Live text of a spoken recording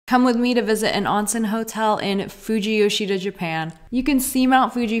Come with me to visit an onsen hotel in Fuji, Yoshida, Japan. You can see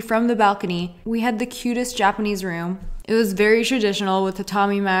Mount Fuji from the balcony. We had the cutest Japanese room. It was very traditional with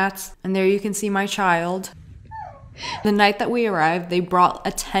tatami mats, and there you can see my child. The night that we arrived, they brought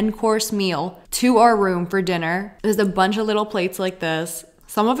a 10-course meal to our room for dinner. There's a bunch of little plates like this.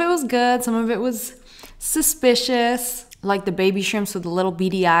 Some of it was good, some of it was suspicious, like the baby shrimps with the little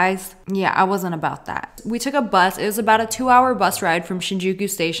beady eyes. Yeah, I wasn't about that. We took a bus. It was about a 2-hour bus ride from Shinjuku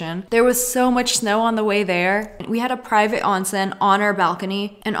Station. There was so much snow on the way there. We had a private onsen on our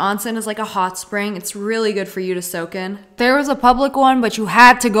balcony. An onsen is like a hot spring. It's really good for you to soak in. There was a public one, but you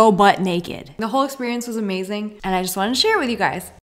had to go butt naked. The whole experience was amazing, and I just wanted to share it with you guys.